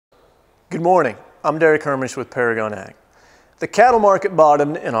Good morning, I'm Derek Hermish with Paragon Ag. The cattle market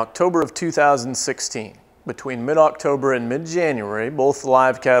bottomed in October of 2016. Between mid-October and mid-January, both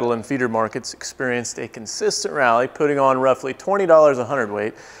live cattle and feeder markets experienced a consistent rally, putting on roughly $20 a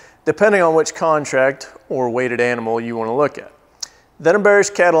hundredweight, depending on which contract or weighted animal you want to look at. Then a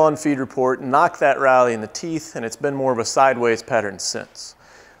bearish cattle on feed report knocked that rally in the teeth, and it's been more of a sideways pattern since.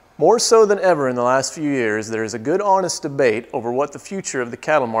 More so than ever in the last few years, there is a good honest debate over what the future of the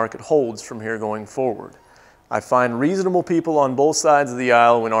cattle market holds from here going forward. I find reasonable people on both sides of the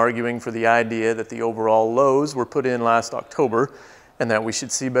aisle when arguing for the idea that the overall lows were put in last October and that we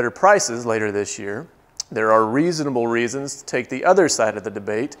should see better prices later this year. There are reasonable reasons to take the other side of the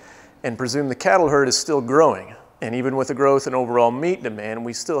debate and presume the cattle herd is still growing. And even with the growth in overall meat demand,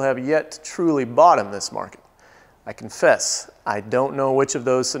 we still have yet to truly bottom this market. I confess, I don't know which of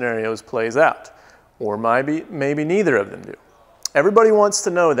those scenarios plays out, or maybe neither of them do. Everybody wants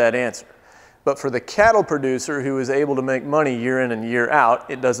to know that answer, but for the cattle producer who is able to make money year in and year out,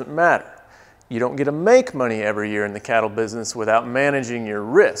 it doesn't matter. You don't get to make money every year in the cattle business without managing your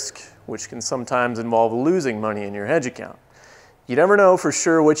risk, which can sometimes involve losing money in your hedge account. You never know for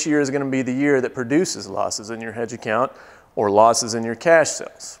sure which year is going to be the year that produces losses in your hedge account or losses in your cash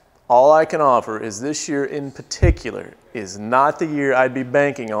sales. All I can offer is this year in particular is not the year I'd be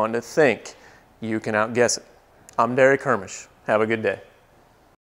banking on to think you can outguess it. I'm Derek Hermish. Have a good day.